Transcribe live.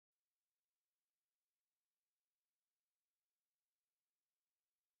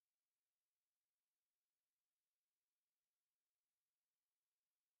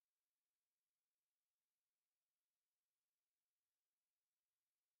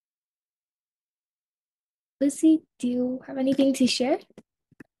Lucy, do you have anything to share?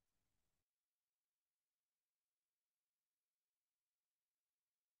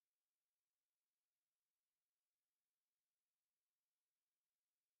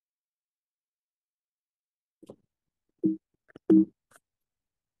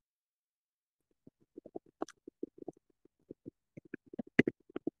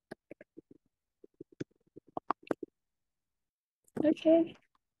 Okay.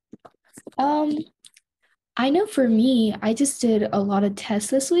 Um, I know for me, I just did a lot of tests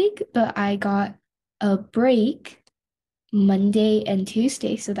this week, but I got a break Monday and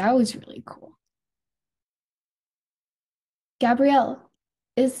Tuesday, so that was really cool. Gabrielle,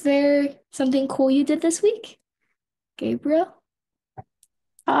 is there something cool you did this week? Gabriel?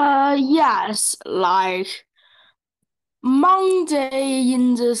 Yes, like Monday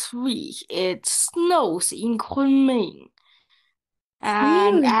in this week, it snows in Kunming,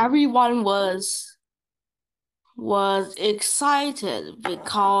 and Really? everyone was excited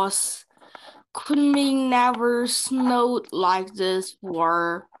because Kunming never snowed like this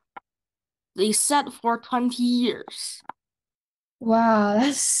for they said for 20 years. Wow,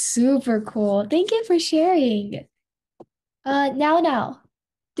 that's super cool. Thank you for sharing. now,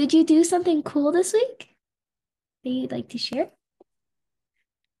 did you do something cool this week that you'd like to share?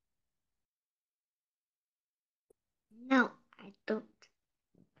 No, I don't.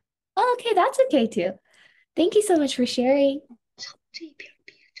 Oh, okay, that's okay too. Thank you so much for sharing.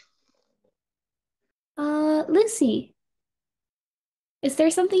 Lucy, is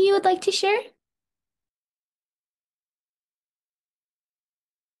there something you would like to share?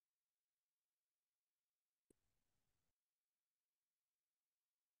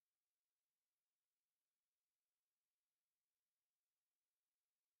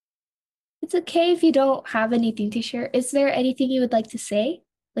 It's okay if you don't have anything to share. Is there anything you would like to say?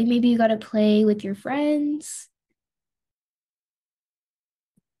 Like maybe you got to play with your friends?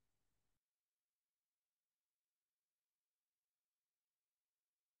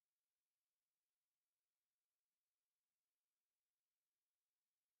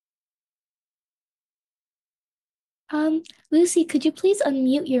 Um, Lucy, could you please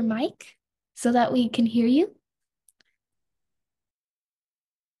unmute your mic so that we can hear you?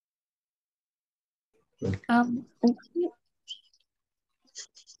 Um,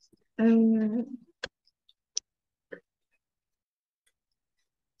 Um,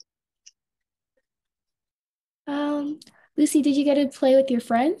 um, Lucy, did you get to play with your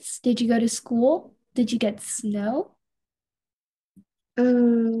friends? Did you go to school? Did you get snow?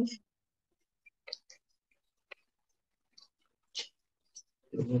 um,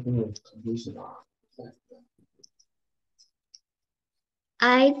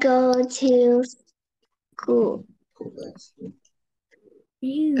 I go to school.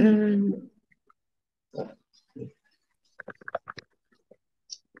 Really? Um,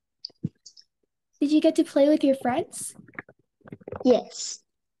 Did you get to play with your friends? yes.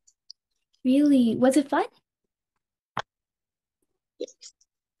 Really? Was it fun?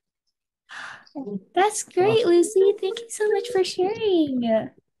 That's great, Lucy. Thank you so much for sharing.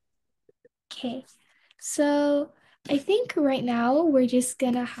 Okay, so I think right now we're just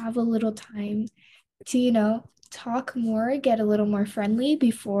gonna have a little time to, talk more, get a little more friendly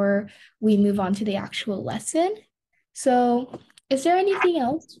before we move on to the actual lesson. So, is there anything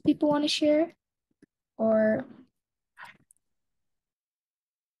else people want to share? Or,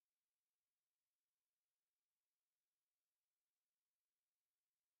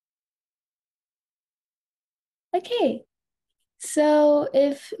 okay, so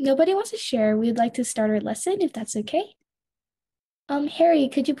if nobody wants to share, we'd like to start our lesson if that's okay. Harry,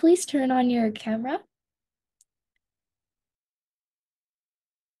 could you please turn on your camera?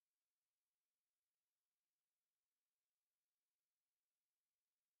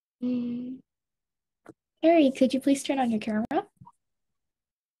 Mm, Harry, could you please turn on your camera?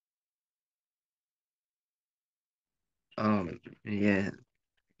 Yeah.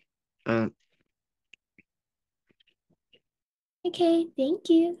 Um, Okay, thank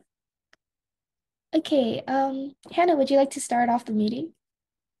you. Okay, Hannah, would you like to start off the meeting?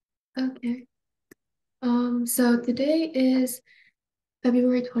 Okay. So today is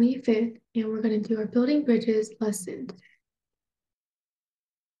February 25th, and we're going to do our building bridges lesson.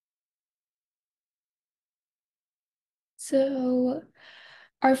 So,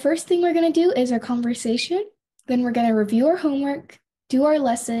 our first thing we're going to do is our conversation. Then we're going to review our homework, do our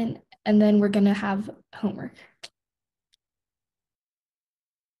lesson, and then we're going to have homework.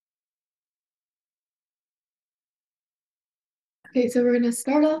 Okay, so we're going to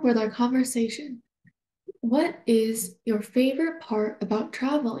start off with our conversation. What is your favorite part about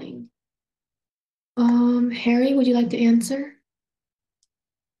traveling? Harry, would you like to answer?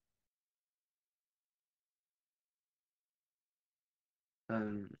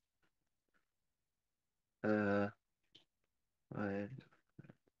嗯呃，what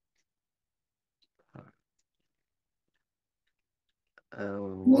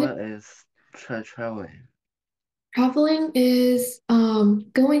What what is traveling? traveling is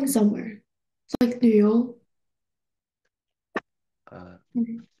going somewhere. So like 旅游. 呃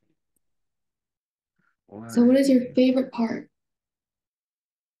Mhm. So what what is your favorite part?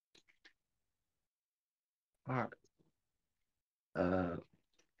 part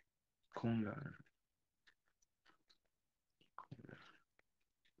公园儿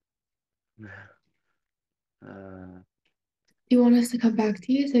呃 Do you want us to come back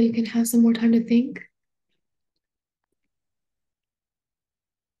to you so you can have some more time to think?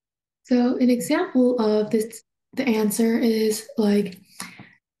 So an example of this, the answer is like,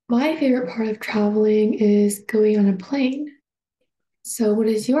 my favorite part of traveling is going on a plane. So what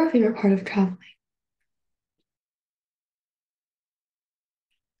is your favorite part of traveling?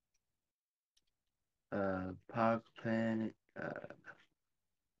 park plane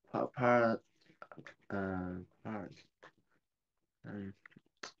part part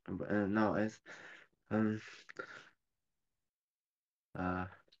不no it's 嗯呃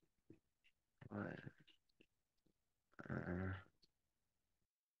what 嗯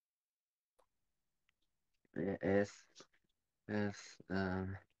is is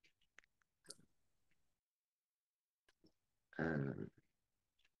嗯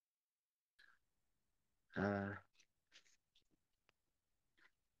呃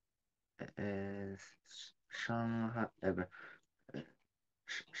is 上海不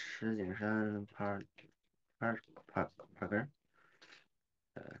是石景山 park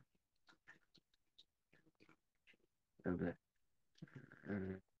对不对？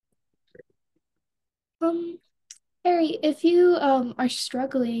嗯 Um, Harry, if you are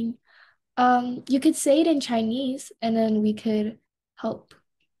struggling, you could say it in Chinese and then we could help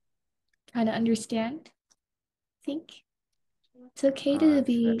try to understand. I think it's okay to 是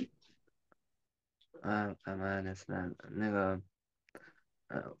be I'm understand 那个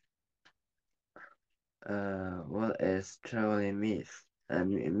呃what is traveling means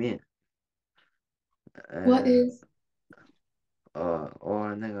mean What 呃 is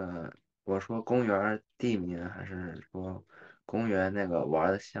我那个我说公园儿地名还是说公园那个玩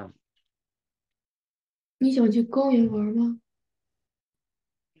儿的项目你喜欢去公园玩吗？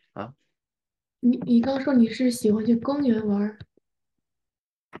啊？你刚说你是喜欢去公园玩。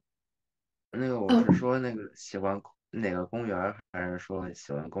那个我是哦说那个喜欢哪个公园儿还是说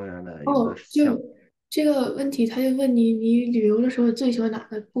喜欢公园的有的哦，项目？就这个问题，他就问你，你旅游的时候最喜欢哪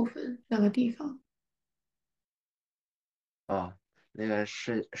个部分，哪个地方？哦，那个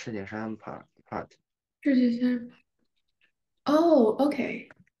世锦山 part 这就先。Oh, okay.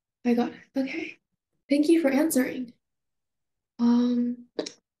 I got it. Okay. Thank you for answering. Um,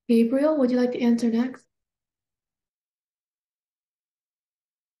 Gabriel, would you like to answer next?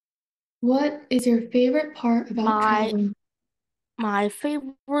 What is your favorite part about My traveling? my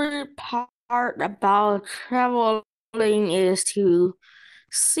favorite part about traveling is to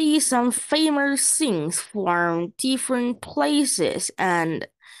see some famous things from different places and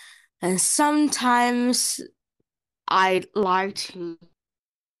sometimes I like to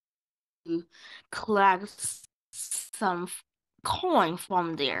collect some coin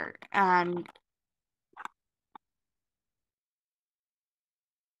from there and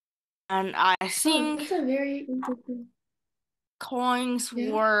I Oh, think that's a very interesting. coins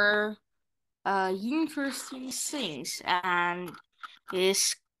Yeah. were interesting things and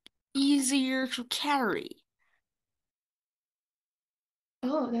it's easier to carry.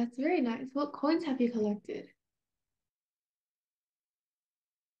 Oh, that's very nice. What coins have you collected?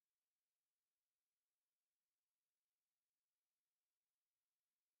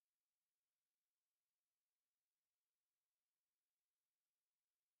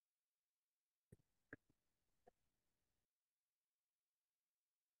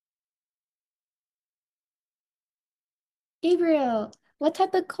 Gabriel. What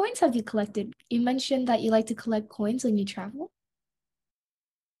type of coins have you collected? You mentioned that you like to collect coins when you travel.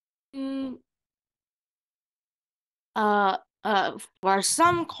 Mm, uh, for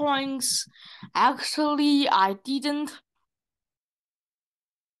some coins, actually, I didn't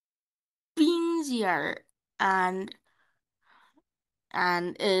been there, and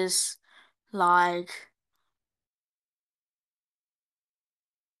and is like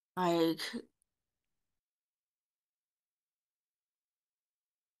like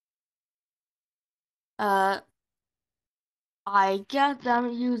uh I get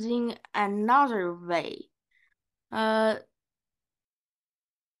them using another way. Uh,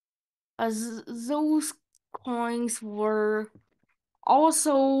 as those coins were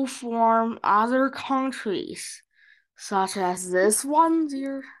also from other countries, such as this one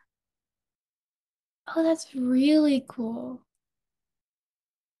here. Oh, that's really cool.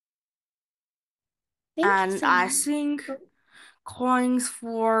 Thank you And so I much. think Oh, coins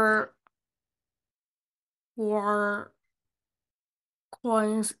for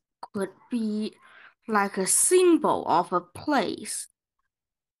coins could be like a symbol of a place.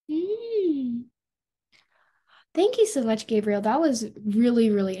 mm. Thank you so much, Gabriel. That was really,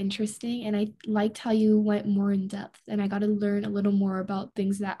 really interesting. And I liked how you went more in depth and I got to learn a little more about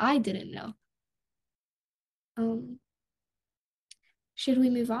things that I didn't know. Um, should we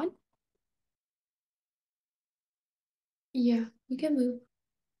move on? Yeah, we can move.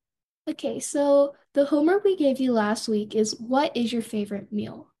 Okay, so the homework we gave you last week is what is your favorite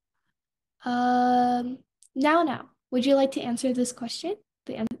meal? Um, now, would you like to answer this question?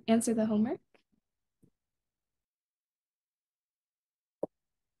 Answer the homework?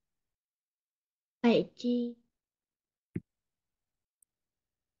 IG.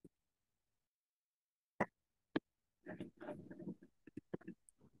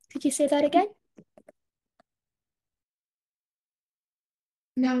 Could you say that again?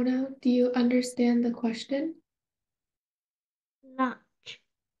 Now, do you understand the question? Lunch.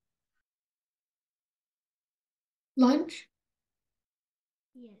 Lunch?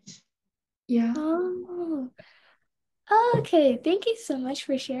 Yes. Yeah. Oh, okay. Thank you so much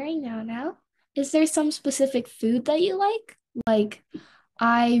for sharing now. Is there some specific food that you like? Like,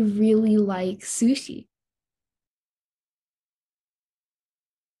 I really like sushi.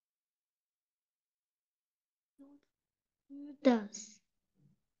 Noodles.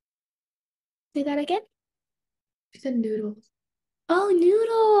 Say that again? She said noodles. Oh,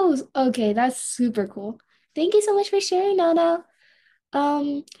 noodles. Okay, that's super cool. Thank you so much for sharing, Nana.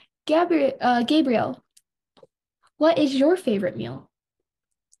 Um, Gabriel, what is your favorite meal?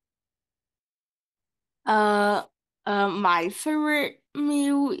 Uh, my favorite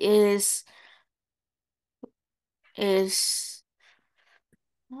meal is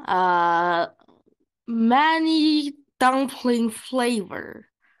uh many dumpling flavor.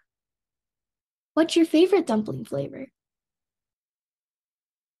 What's your favorite dumpling flavor?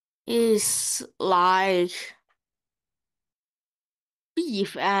 Is like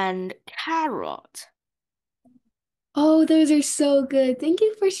beef and carrot. Oh, those are so good. Thank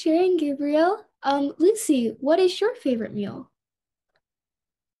you for sharing, Gabriel. Lucy, what is your favorite meal?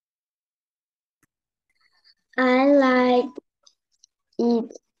 I like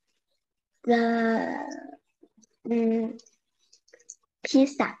eat the mm,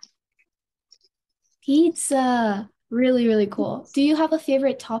 pizza. Pizza. Really, really cool. Do you have a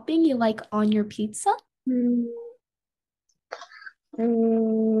favorite topping you like on your pizza? Mm,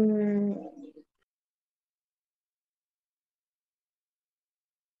 mm,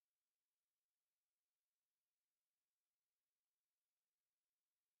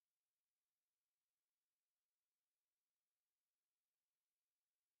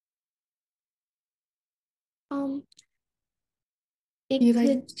 Um, Do it you like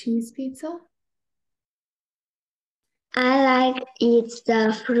could, cheese pizza? I like eat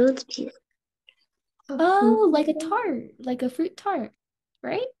the fruit pizza. A fruit oh, like a pizza? tart, like a fruit tart,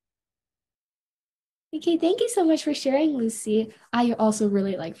 right? Okay, thank you so much for sharing, Lucy. I also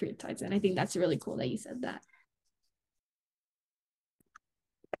really like fruit tarts, and I think that's really cool that you said that.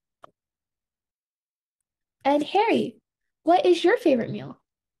 And Harry, what is your favorite meal?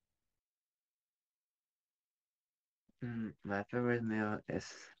 My favorite meal is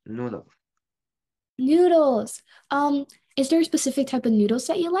noodles. Noodles. Is there a specific type of noodles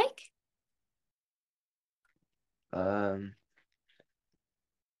that you like? Um,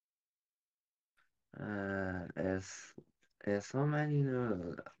 is so many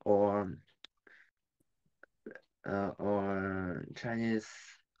noodles or Chinese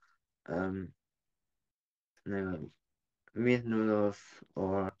嗯那个 meat noodles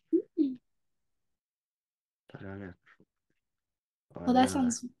or Mm. 炸酱面 or Oh, that 那个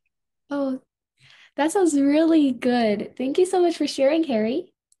sounds oh, that sounds really good. Thank you so much for sharing,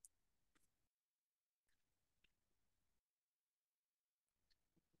 Harry.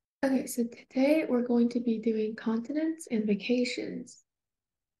 Okay, so today we're going to be doing continents and vacations.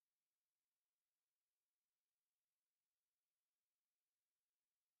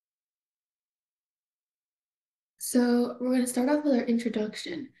 So we're going to start off with our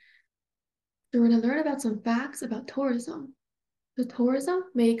introduction. So we're going to learn about some facts about tourism. So tourism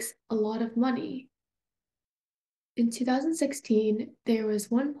makes a lot of money. In 2016, there was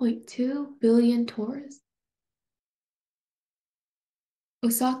 1.2 billion tourists.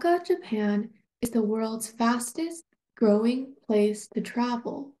 Osaka, Japan is the world's fastest growing place to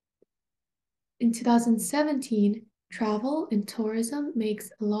travel. In 2017, travel and tourism makes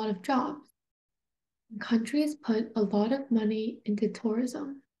a lot of jobs. Countries put a lot of money into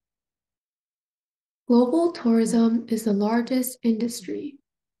tourism. Global tourism is the largest industry.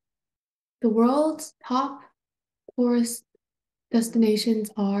 The world's top tourist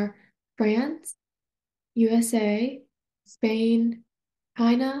destinations are France, USA, Spain,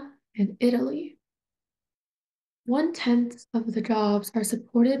 China, and Italy. 1/10 of the jobs are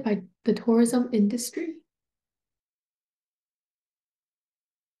supported by the tourism industry.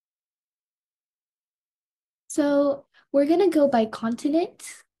 So we're gonna go by continent.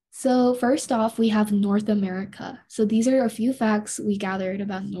 So first off, we have North America. So these are a few facts we gathered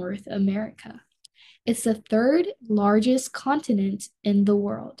about North America. It's the third largest continent in the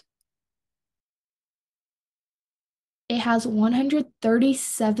world. It has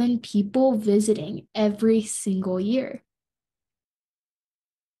 137 people visiting every single year.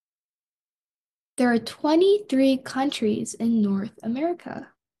 There are 23 countries in North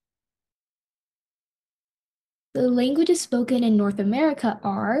America. The languages spoken in North America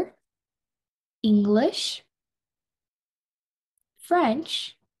are English,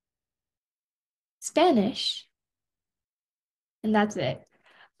 French, Spanish, and that's it.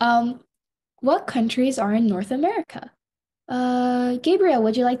 What countries are in North America? Gabriel,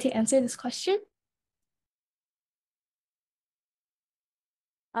 would you like to answer this question?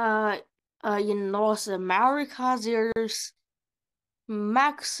 In North America, there's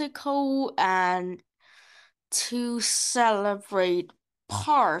Mexico, and to celebrate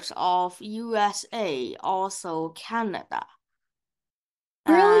part of USA, also Canada.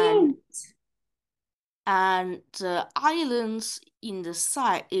 Brilliant. And the islands in the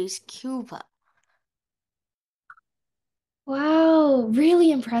side is Cuba. Wow,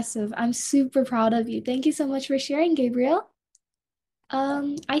 really impressive. I'm super proud of you. Thank you so much for sharing, Gabriel.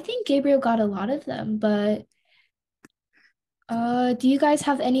 I think Gabriel got a lot of them, but do you guys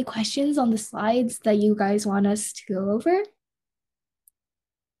have any questions on the slides that you guys want us to go over?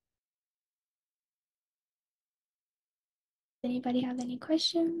 Anybody have any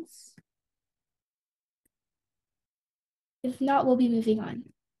questions? If not, we'll be moving on.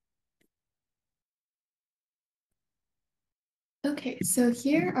 Okay, so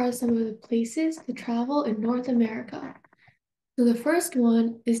here are some of the places to travel in North America. So the first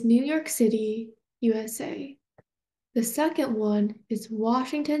one is New York City, USA. The second one is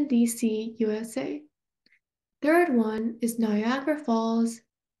Washington, D.C., USA. Third one is Niagara Falls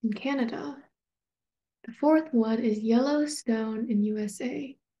in Canada. The fourth one is Yellowstone in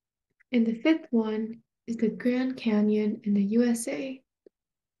USA. And the fifth one is the Grand Canyon in the USA.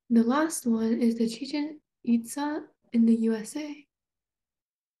 And the last one is the Chichen Itza in the USA.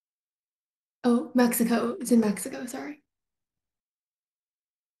 Oh, Mexico. It's in Mexico, sorry.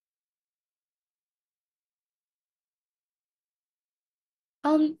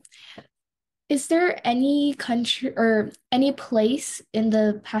 Is there any country or any place in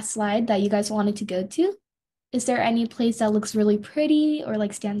the past slide that you guys wanted to go to? Is there any place that looks really pretty or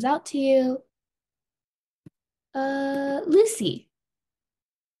like stands out to you? Lucy.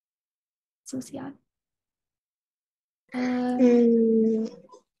 So yeah. Mm,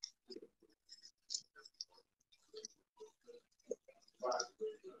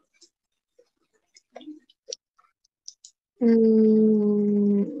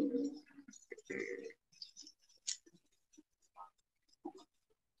 mm,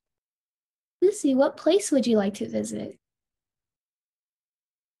 Lucy, what place would you like to visit?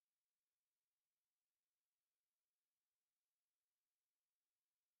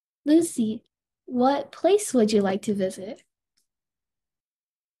 Lucy, what place would you like to visit?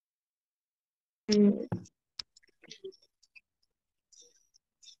 mm,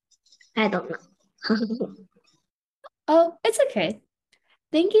 I don't know. Oh, it's okay.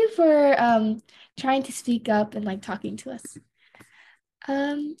 Thank you for trying to speak up and like talking to us.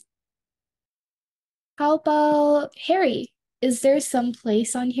 Um, how about Harry? Is there some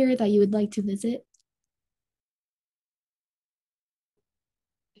place on here that you would like to visit?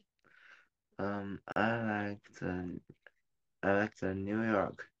 I like the New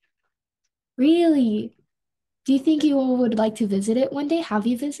York Really? Do you think you would like to visit it one day? Have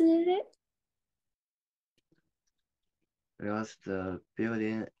you visited it? because the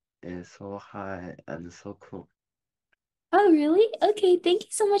building is so high and so cool. Oh, really? Okay, thank you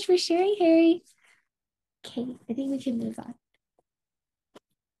so much for sharing, Harry. Okay, I think we can move on.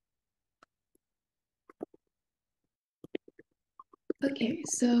 Okay,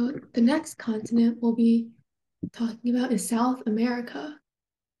 so the next continent we'll be talking about is South America.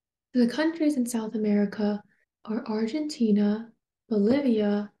 The countries in South America are Argentina,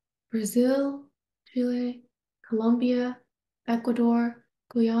 Bolivia, Brazil, Chile, Colombia, Ecuador,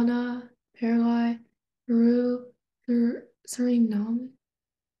 Guyana, Paraguay, Peru, Suriname,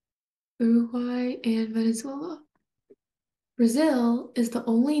 Uruguay, and Venezuela. Brazil is the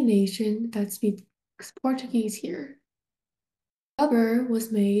only nation that speaks Portuguese here. Rubber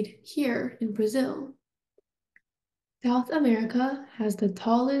was made here in Brazil. South America has the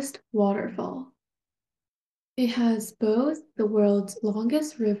tallest waterfall. It has both the world's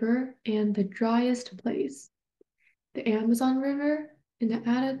longest river and the driest place, the Amazon River and the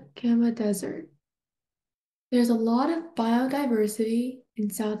Atacama Desert. There's a lot of biodiversity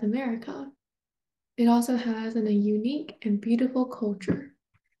in South America. It also has a unique and beautiful culture.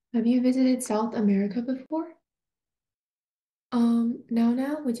 Have you visited South America before?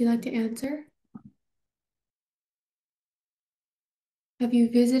 now, would you like to answer? Have you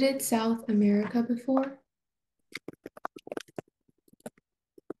visited South America before?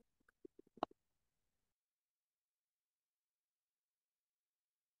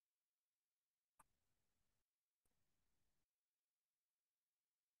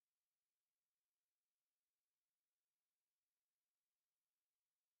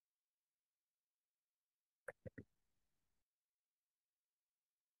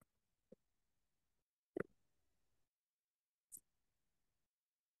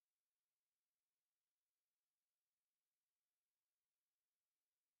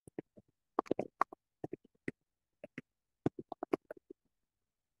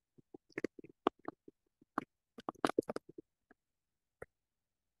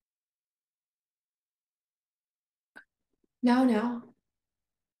 Now,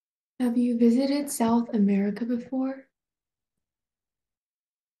 have you visited South America before?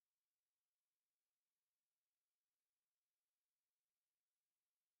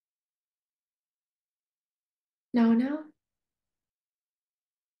 Now?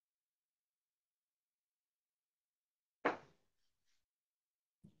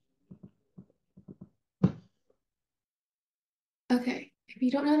 Okay, if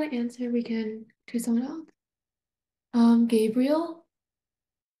you don't know the answer, we can choose someone else. Gabriel,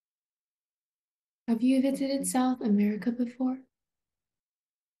 have you visited South America before?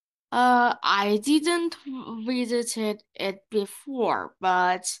 I didn't visited it before,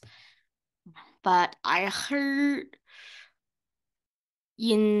 but I heard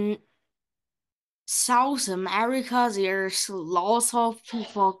in South America there's lots of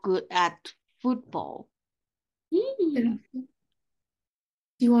people good at football. Do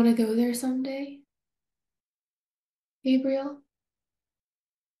you want to go there someday? Gabriel,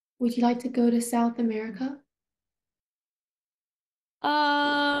 would you like to go to South America?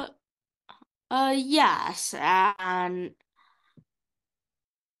 Uh, yes, and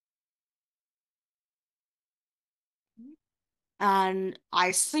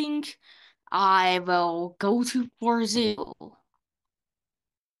I think I will go to Brazil.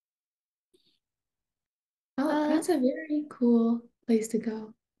 Oh, that's a very cool place to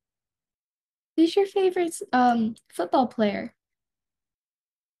go. Who's your favorite football player?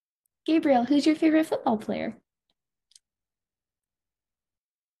 Gabriel, who's your favorite football player?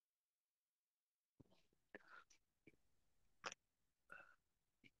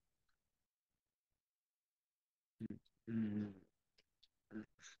 Mm,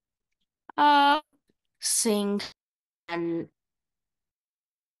 Think and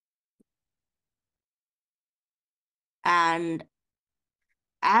and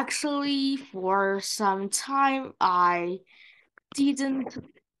actually for some time I didn't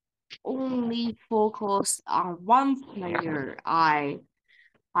only focus on one player. I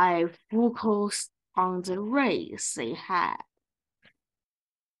focused on the race they had.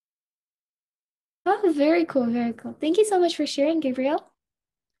 Oh, very cool, very cool. Thank you so much for sharing, Gabriel.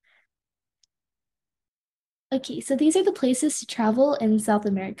 Okay, so these are the places to travel in South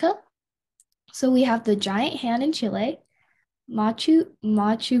America. So we have the giant hand in Chile, Machu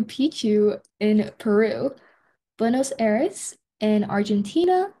Picchu in Peru, Buenos Aires in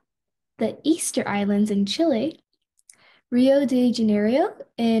Argentina, the Easter Islands in Chile, Rio de Janeiro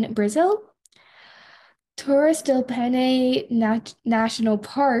in Brazil, Torres del Paine National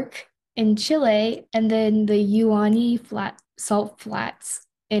Park in Chile, and then the Salt Flats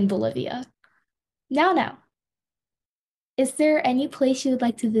in Bolivia. Now, is there any place you would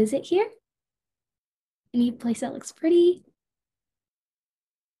like to visit here? Any place that looks pretty?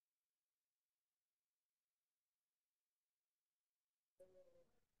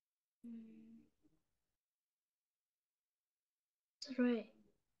 3.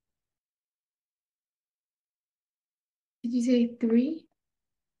 Did you say 3?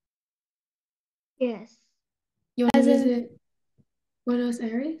 Yes. You want to As in, visit Buenos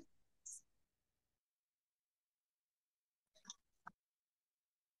Aires?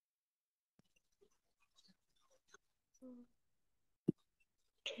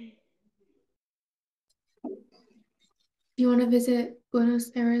 Okay. Do you want to visit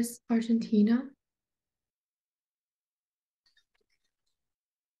Buenos Aires, Argentina?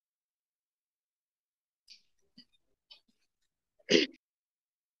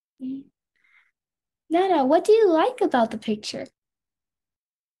 Nana, what do you like about the picture?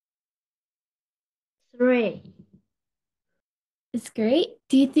 3. It's great.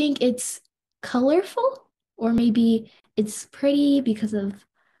 Do you think it's colorful? Or maybe it's pretty because of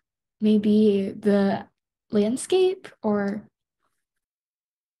maybe the landscape? Or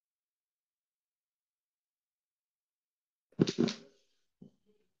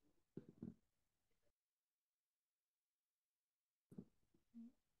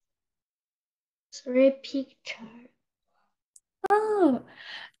 3 picture. oh,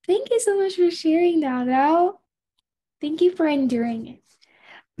 thank you so much for sharing that out. Thank you for enduring it.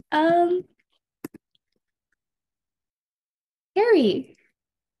 Um, Harry.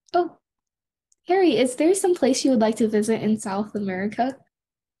 Oh, Harry, is there some place you would like to visit in South America?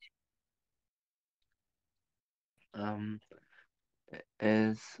 Um,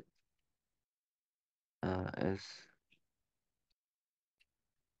 is is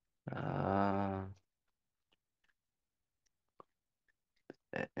uh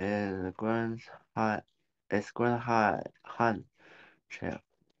is Grand High is Grand Han Trail.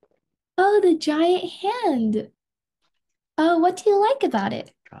 Oh, the giant hand. Oh, what do you like about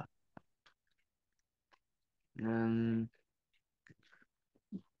it?嗯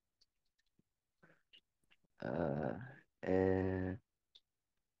呃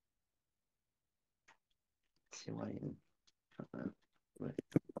喜欢对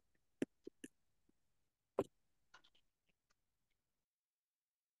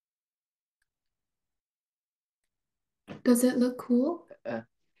Does it look cool?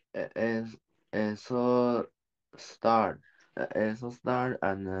 is is so star is so star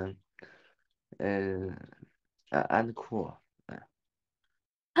uh, and cool.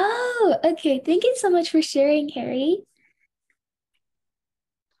 Oh, okay. Thank you so much for sharing, Harry.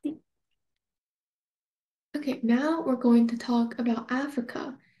 Okay, now we're going to talk about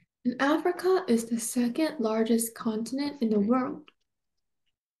Africa. And Africa is the second largest continent in the world.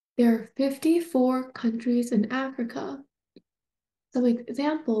 There are 54 countries in Africa. Some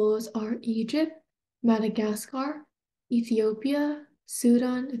examples are Egypt, Madagascar, Ethiopia,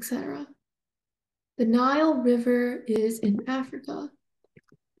 Sudan, etc. The Nile River is in Africa.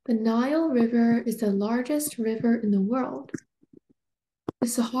 The Nile River is the largest river in the world. The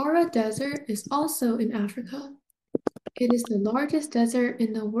Sahara Desert is also in Africa. It is the largest desert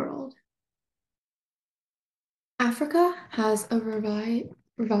in the world. Africa has a variety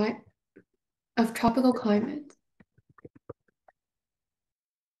of tropical climates.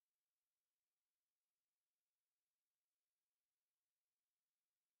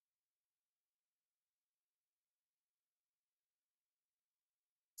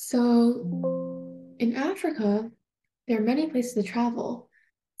 So in Africa, there are many places to travel.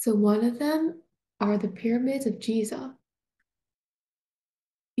 So one of them are the pyramids of Giza.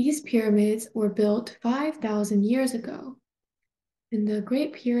 These pyramids were built 5,000 years ago, and the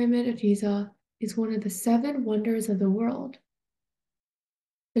Great Pyramid of Giza is one of the 7 wonders of the world.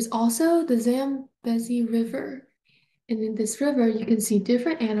 There's also the Zambezi River, and in this river you can see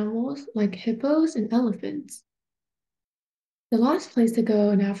different animals like hippos and elephants. The last place to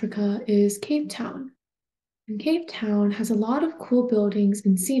go in Africa is Cape Town, and Cape Town has a lot of cool buildings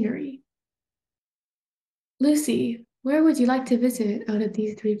and scenery. Lucy, where would you like to visit out of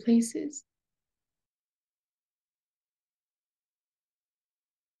these 3 places?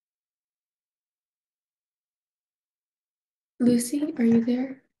 Lucy, are you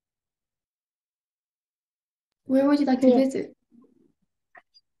there? Where would you like to Yeah. visit?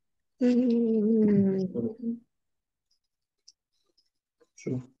 Mm,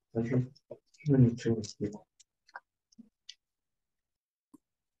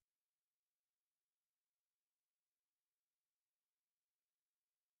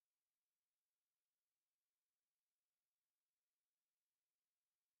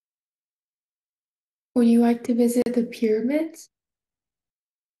 Would you like to visit the pyramids?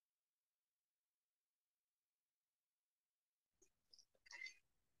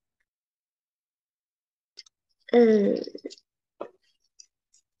 uh,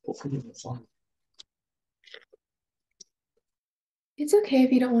 It's okay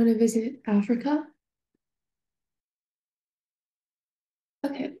if you don't want to visit Africa.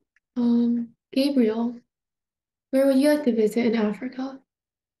 Okay. Gabriel, where would you like to visit in Africa?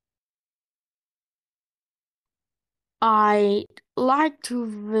 I'd like to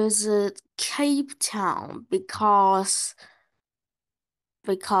visit Cape Town because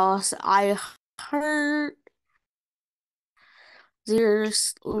I heard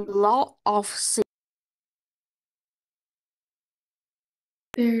there's a lot of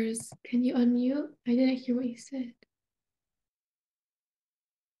Can you unmute? I didn't hear what you said.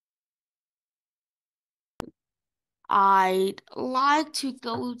 I'd like to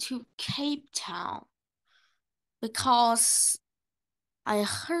go to Cape Town because I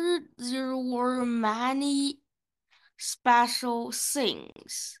heard there were many special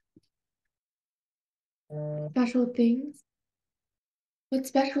things Special things? What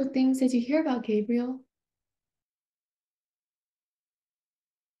special things did you hear about, Gabriel?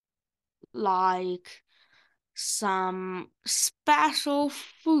 like some special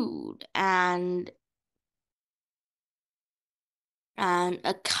food and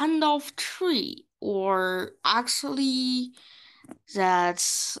a kind of tree or actually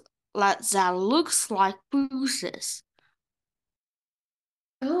that's that looks like bushes.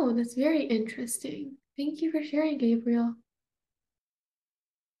 Oh, that's very interesting. Thank you for sharing, Gabriel.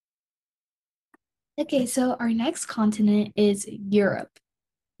 Okay, so our next continent is Europe.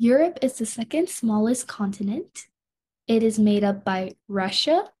 Europe is the second smallest continent. It is made up by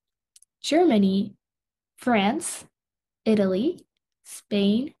Russia, Germany, France, Italy,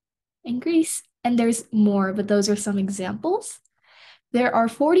 Spain, and Greece. And there's more, but those are some examples. There are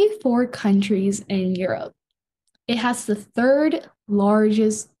 44 countries in Europe. It has the third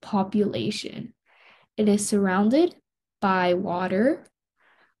largest population. It is surrounded by water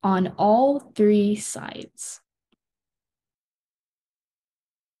on all three sides.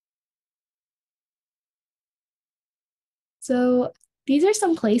 So these are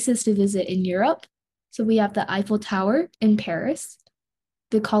some places to visit in Europe. So we have the Eiffel Tower in Paris,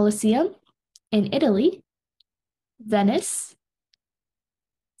 the Colosseum in Italy, Venice,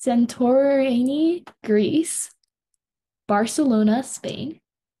 Santorini, Greece, Barcelona, Spain,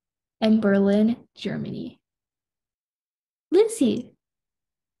 and Berlin, Germany. Lucy,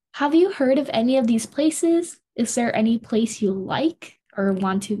 have you heard of any of these places? Is there any place you like or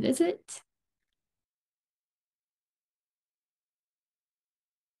want to visit?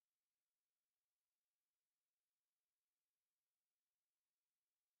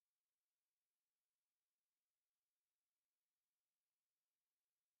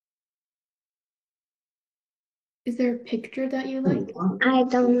 Is there a picture that you like? Do I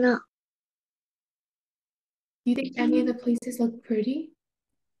don't know. you think any of the places look pretty?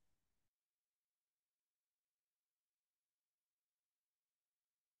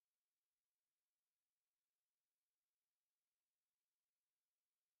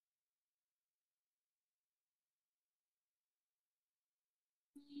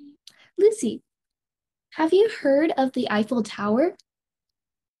 Lucy, have you heard of the Eiffel Tower?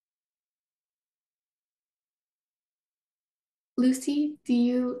 Lucy, do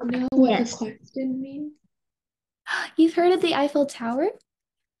you know what the Yes. question means? You've heard of the Eiffel Tower?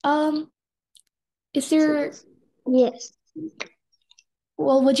 Um, is there, Yes.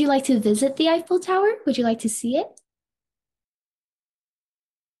 well, would you like to visit the Eiffel Tower? Would you like to see it?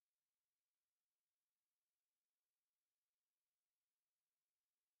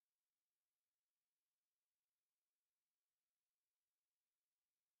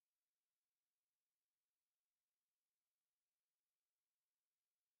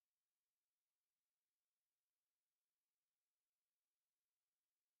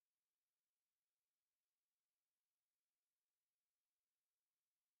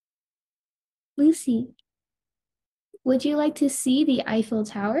 Lucy, would you like to see the Eiffel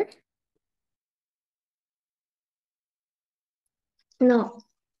Tower? No.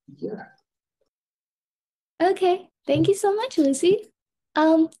 Okay, thank you so much, Lucy.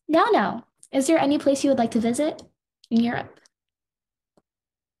 now, is there any place you would like to visit in Europe?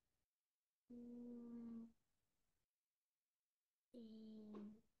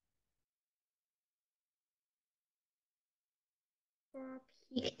 For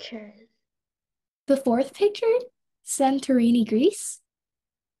pictures. The fourth picture, Santorini, Greece.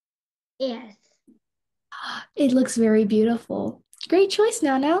 Yes. It looks very beautiful. Great choice,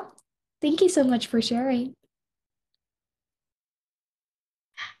 Now. Thank you so much for sharing.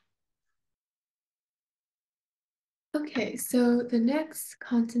 Okay, so the next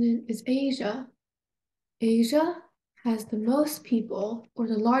continent is Asia. Asia has the most people or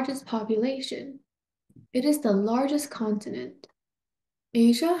the largest population. It is the largest continent.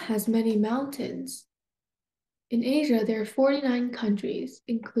 Asia has many mountains. In Asia, there are 49 countries,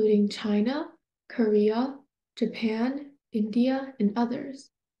 including China, Korea, Japan, India, and others.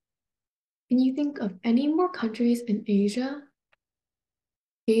 Can you think of any more countries in Asia?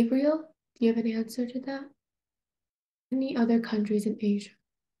 Gabriel, do you have an answer to that? Any other countries in Asia?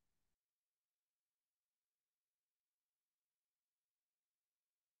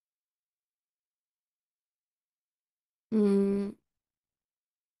 Mm,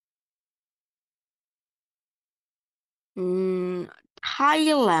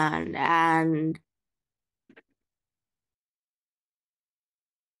 Thailand and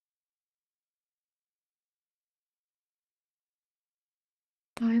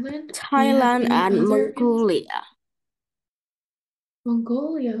Thailand? Do you have any other Mongolia.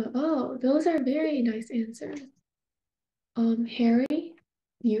 Mongolia. Oh, those are very nice answers. Harry,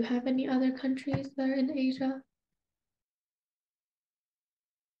 do you have any other countries that are in Asia?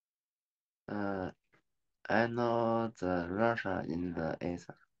 I know the Russia in the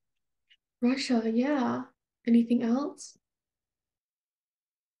Asia. Russia, yeah. Anything else?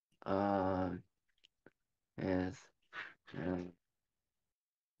 Yes.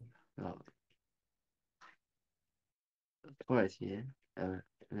 No, 土耳其，土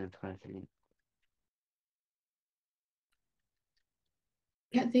耳其，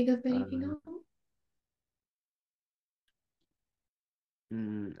 Can't think of anything else.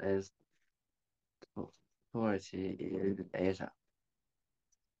 is 土耳其 in Asia.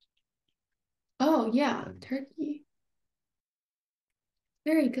 Oh, yeah, Turkey.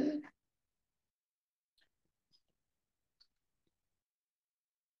 Very good.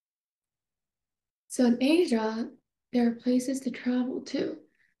 So in Asia, there are places to travel to.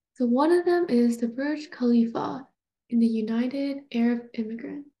 So one of them is the Burj Khalifa in the United Arab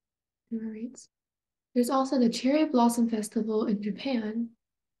Emirates. There's also the Cherry Blossom Festival in Japan,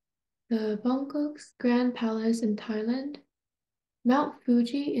 the Bangkok's Grand Palace in Thailand, Mount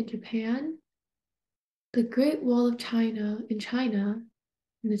Fuji in Japan, the Great Wall of China in China,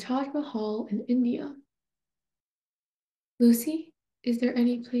 and the Taj Mahal in India. Lucy, is there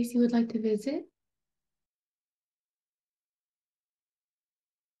any place you would like to visit?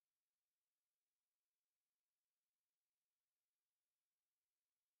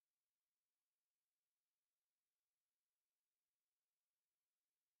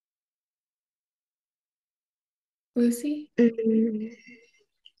 Lucy?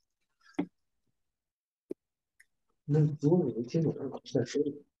 Mm,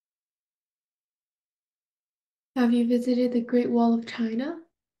 Have you visited the Great Wall of China?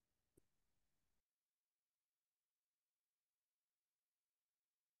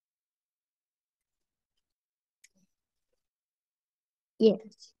 yes,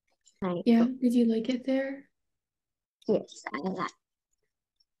 Yeah, did you like it there? yes, I like.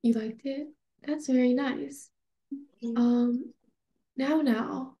 You liked it? That's very nice. Um,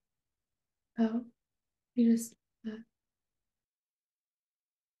 now. Oh, you just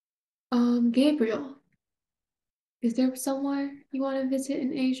Gabriel, is there somewhere you want to visit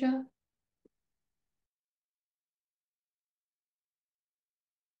in Asia?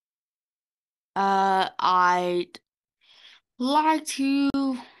 I'd like to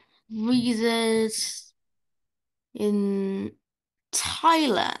visit in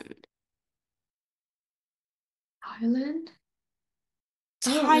Thailand. Thailand?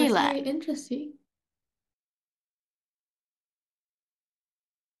 Oh, that's very Thailand interesting.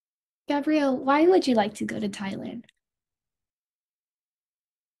 Gabriel, why would you like to go to Thailand?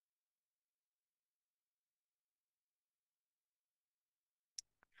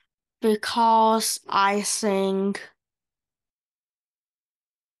 because I think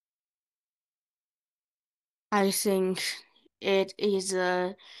it is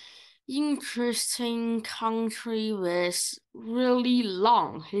a interesting country with really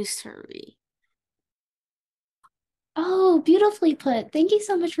long history. Oh, beautifully put. Thank you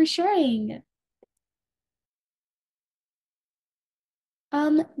so much for sharing.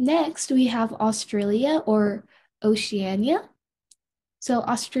 Next we have Australia or Oceania. So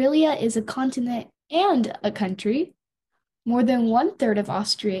Australia is a continent and a country. More than one third of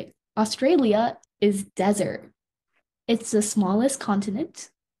Australia is desert. It's the smallest continent,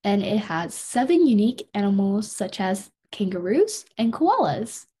 and it has 7 unique animals such as kangaroos and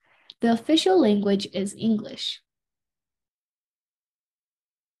koalas. The official language is English.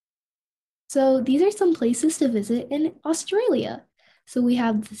 So these are some places to visit in Australia. So we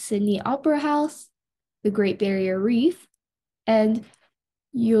have the Sydney Opera House, the Great Barrier Reef, and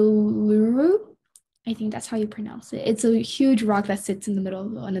Uluru. I think that's how you pronounce it. It's a huge rock that sits in the middle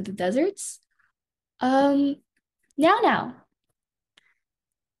of one of the deserts. Um, now.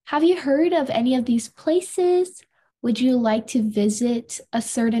 Have you heard of any of these places? Would you like to visit a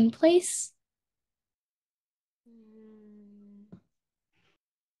certain place?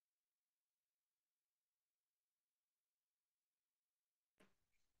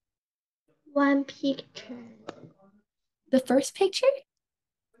 One picture. The first picture?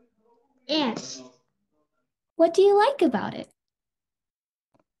 Yes. What do you like about it?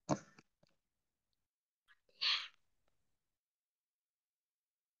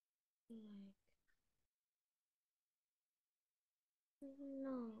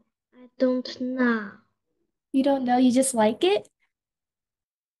 No, I don't know. You don't know, you just like it?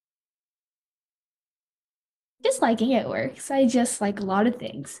 Just liking it works. I just like a lot of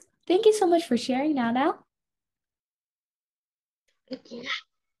things. Thank you so much for sharing now. Okay.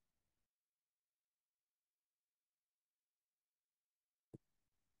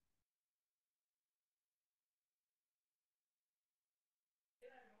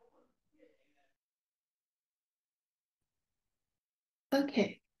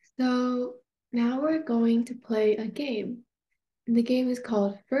 Okay, so now we're going to play a game. And the game is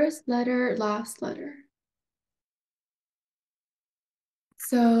called First Letter, Last Letter.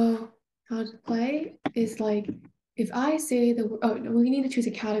 So how to play is like if I say no, we need to choose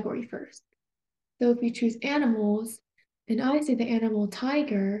a category first. So if you choose animals and I say the animal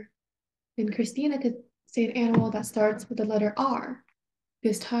tiger, then Christina could say an animal that starts with the letter R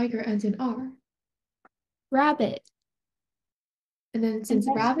because tiger ends in R. Rabbit. And then since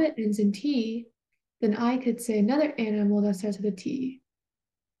then- rabbit ends in T, then I could say another animal that starts with a T.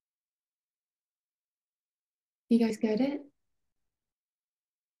 You guys get it?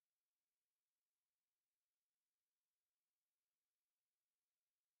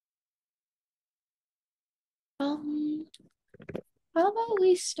 Um, how about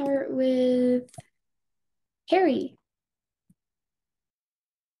we start with Harry?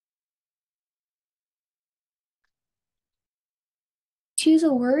 Choose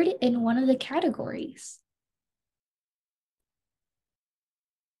a word in one of the categories.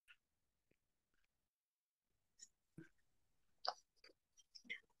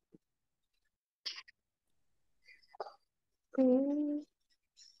 Mm,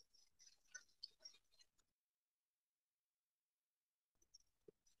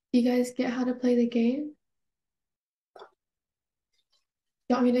 You guys get how to play the game?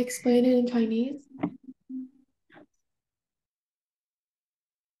 You want me to explain it in Chinese?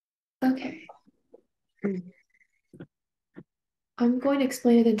 Okay. I'm going to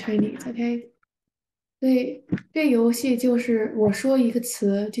explain it in Chinese, okay? 所以这游戏就是我说一个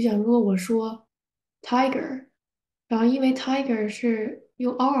词，就像如果我说 tiger，然后因为 tiger 是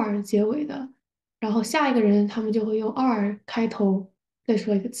用 r 结尾的，然后下一个人他们就会用 r 开头再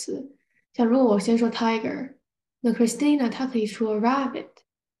说一个词。像如果我先说 tiger，那 Christina 她可以说 rabbit，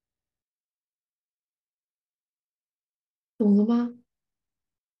懂了吗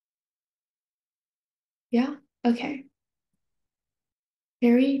？Yeah? Okay.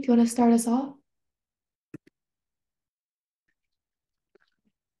 Harry, do you want to start us off?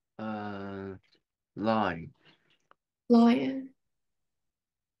 Lion. Lion.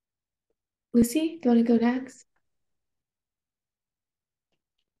 Lucy, do you want to go next?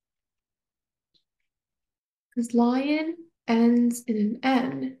 Because lion ends in an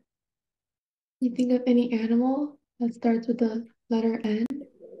N. You think of any animal that starts with the letter N?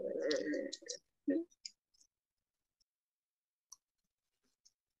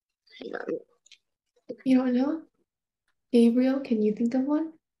 You don't know? Gabriel, can you think of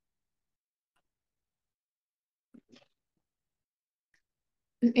one?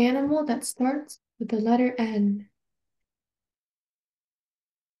 An animal that starts with the letter N.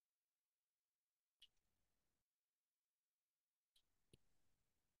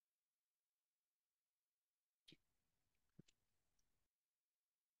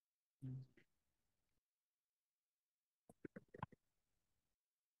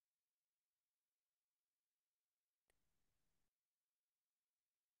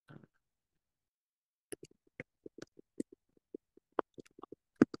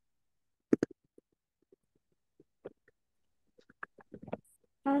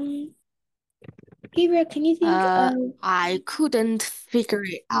 Gabriel, can you think of I couldn't figure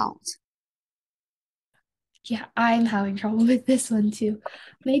it out. Yeah, I'm having trouble with this one too.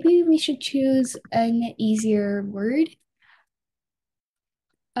 Maybe we should choose an easier word.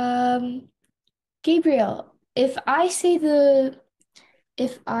 Um, Gabriel, if I say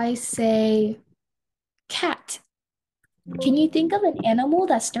cat, can you think of an animal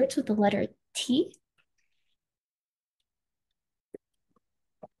that starts with the letter T?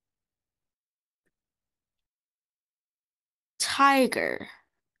 Tiger.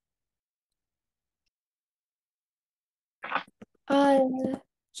 Uh,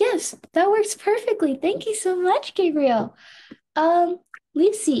 yes, that works perfectly. Thank you so much, Gabriel. Um,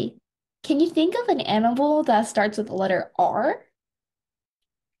 Lucy, can you think of an animal that starts with the letter R?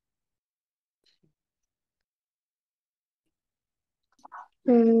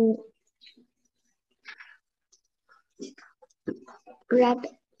 Mm,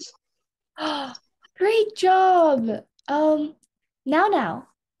 rabbit. Great job. now,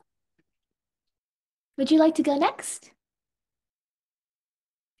 would you like to go next?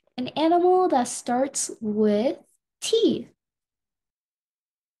 An animal that starts with T.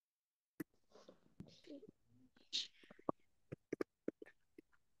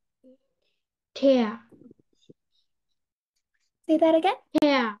 Tear. Say that again.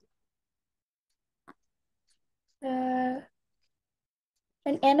 Tear. Uh,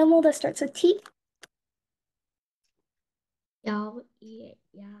 an animal that starts with T. Dog. Yeah.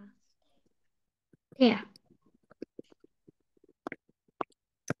 Tear.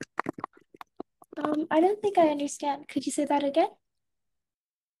 I don't think I understand. Could you say that again?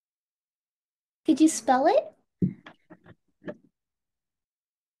 Could you spell it?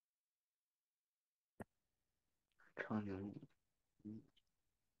长颈鹿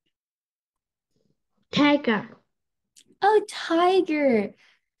，Tiger. Oh, tiger.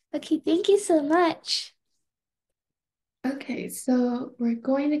 Okay, thank you so much. Okay, so we're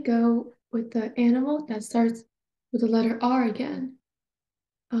going to go with the animal that starts with the letter R again.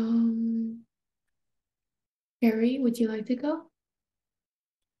 Um, Harry, would you like to go?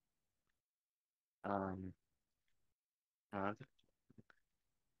 嗯，啥的，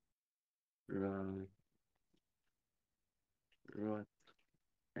热热，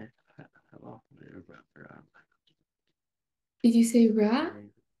哎，还忘了日本热，Did you say rat?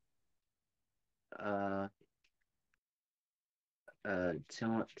 呃青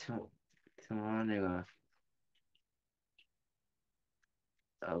蛙那个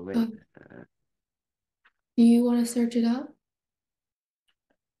喂 Um, do you want to search it up?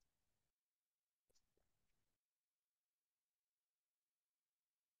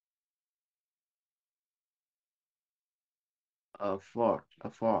 a fort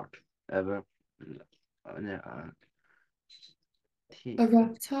不是那A T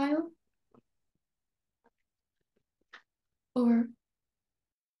reptile? Or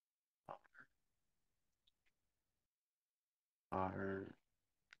R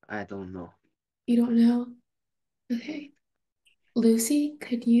I don't know. you don't know? Okay. Lucy,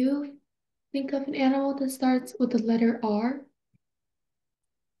 could you think of an animal that starts with the letter R?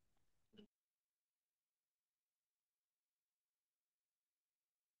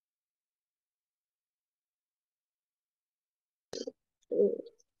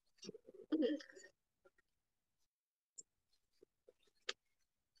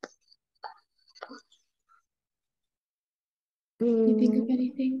 You think of Mm,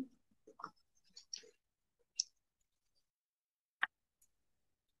 anything?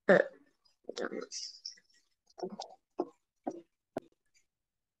 uh,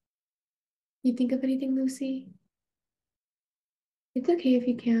 You think of anything, Lucy? It's okay if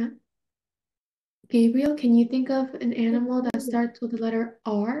you can't. Gabriel, can you think of an animal that starts with the letter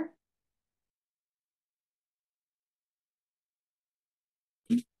R?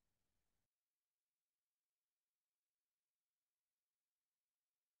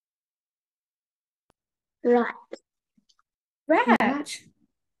 rat. Rat. Rat.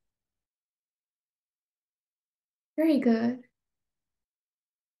 Very good.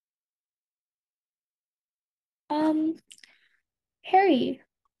 Um, Harry,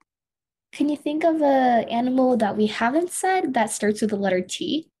 can you think of a animal that we haven't said that starts with the letter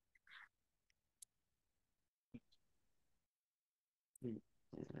T?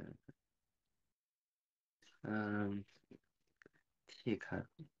嗯，T 开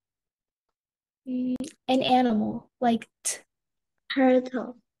An animal like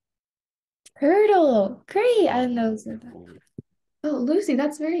Turtle. turtle. Great. I哦know that. Oh, Lucy,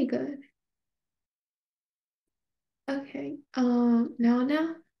 that's very good. Okay.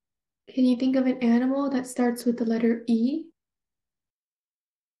 Now, can you think of an animal that starts with the letter E?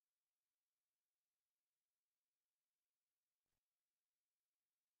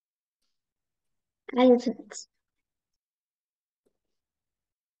 Elephant.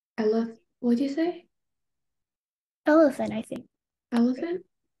 What'd you say? Elephant, I think. Elephant?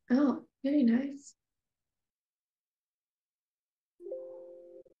 Oh, very nice.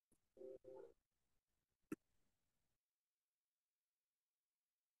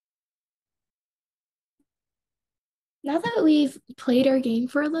 Now that we've played our game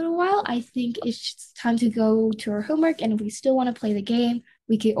for a little while, I think it's just time to go to our homework. And if we still want to play the game,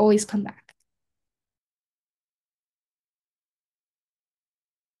 we can always come back.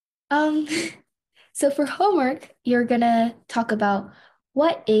 Um, so for homework, you're gonna talk about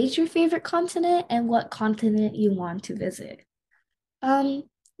what is your favorite continent and what continent you want to visit. Um,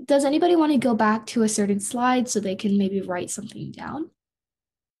 does anybody want to go back to a certain slide so they can maybe write something down?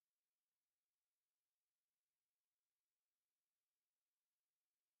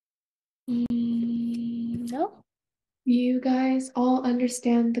 No? You guys all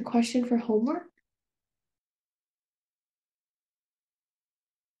understand the question for homework?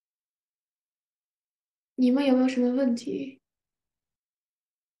 你们有没有什么问题？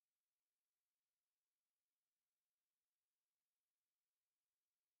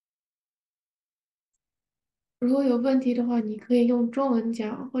如果有问题的话，你可以用中文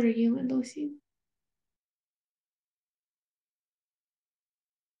讲或者英文都行。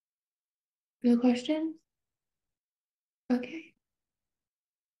No question? Okay.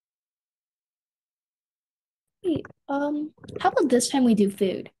 Hey, how about this time we do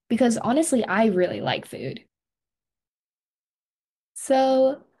food? Because honestly, I really like food.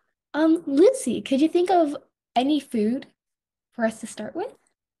 So, Lucy, could you think of any food for us to start with?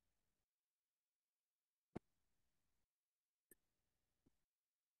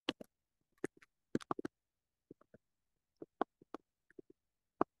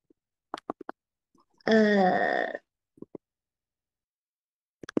 Uh,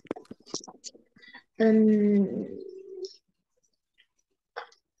 um,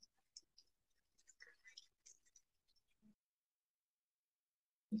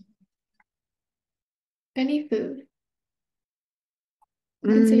 Any food.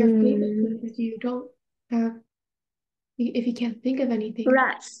 You can say your favorite food if you don't have, if you can't think of anything,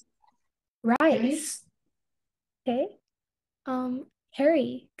 rice. right? Rice. Okay.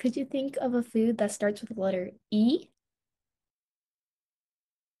 Harry, could you think of a food that starts with the letter E?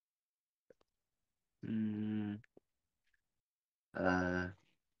 Mm, uh,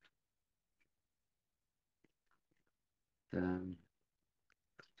 the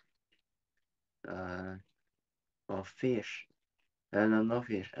or fish. No, no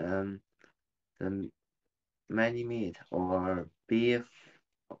fish. The many meat or beef.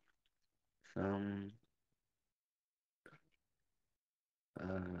 Some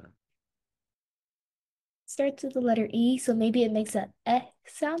Starts with the letter E, so maybe it makes a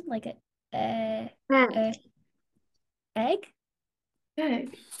sound like a Egg. egg.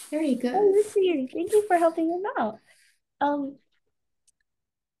 Egg. Very Oh, good. Lucy, thank you for helping him out. Um,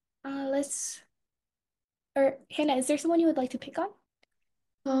 let's or Hannah, is there someone you would like to pick on?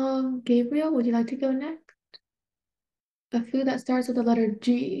 Gabriel, would you like to go next? A food that starts with the letter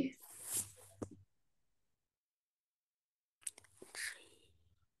G.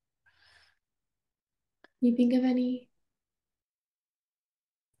 You think of any?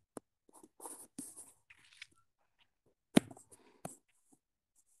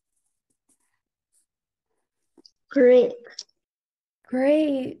 Grape.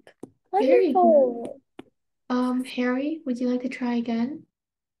 Great. Very good. Wonderful. Harry, would you like to try again?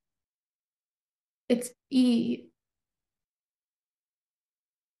 It's E.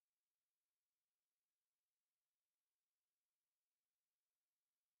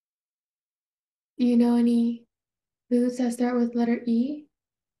 Do you know any foods that start with letter E?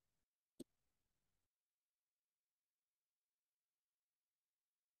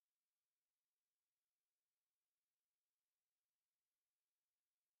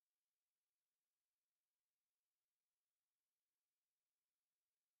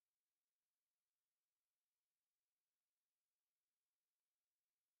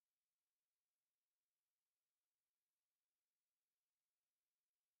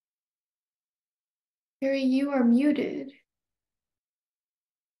 Harry, you are muted.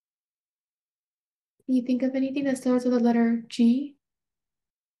 Can you think of anything that starts with the letter G?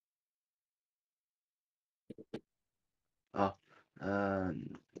 oh um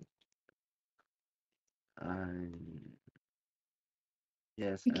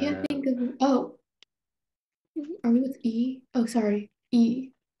yes I can't think of. Oh, are we with E? Oh, sorry, E.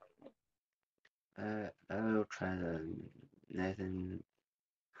 I will try the Nathan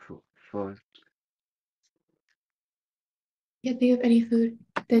food. Can't think of any food.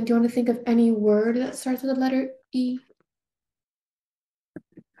 Then do you want to think of any word that starts with the letter E?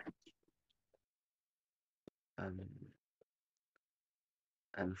 Um,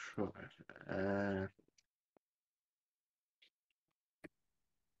 I'm sure.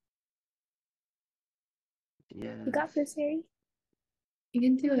 You got Yes. this, Harry? You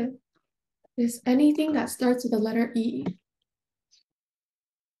can do it. Just anything that starts with the letter E.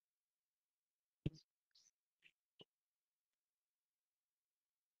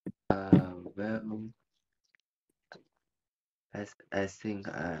 Well, I think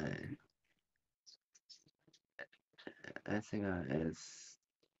is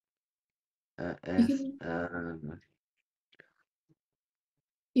You is can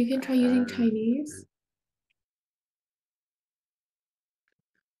you can try using Chinese.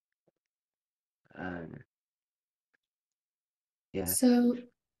 yes. So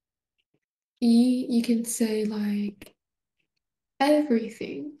you can say like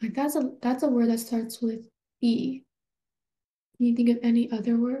everything. Like that's a word that starts with E. Can you think of any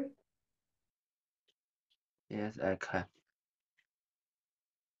other word? Yes, I can.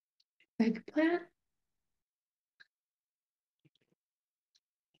 Eggplant?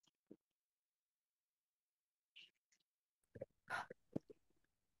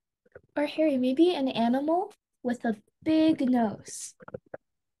 Or Harry, maybe an animal with a big nose.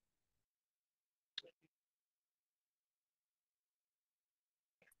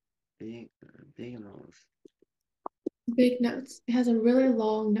 Big big nose. Big nose. It has a really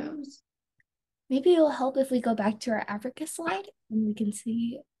long nose. Maybe it'll help if we go back to our Africa slide and we can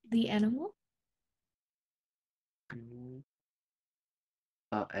see the animal.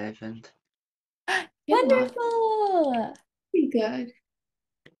 Elephant. Yeah, Wonderful! pretty good.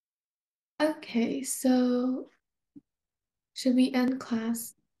 Okay, so should we end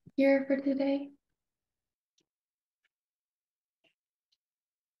class here for today?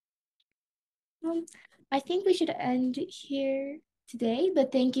 I think we should end here today,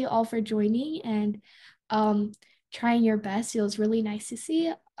 but thank you all for joining and um, trying your best. It was really nice to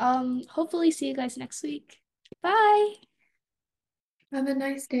see. Hopefully see you guys next week. Bye. Have a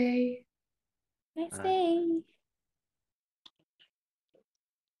nice day. Nice day.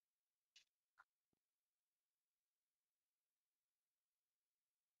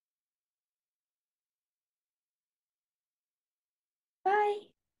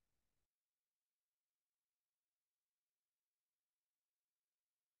 Bye.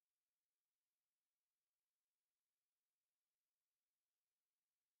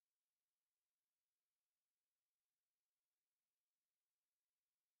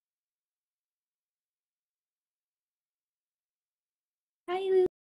 Bye, Lou.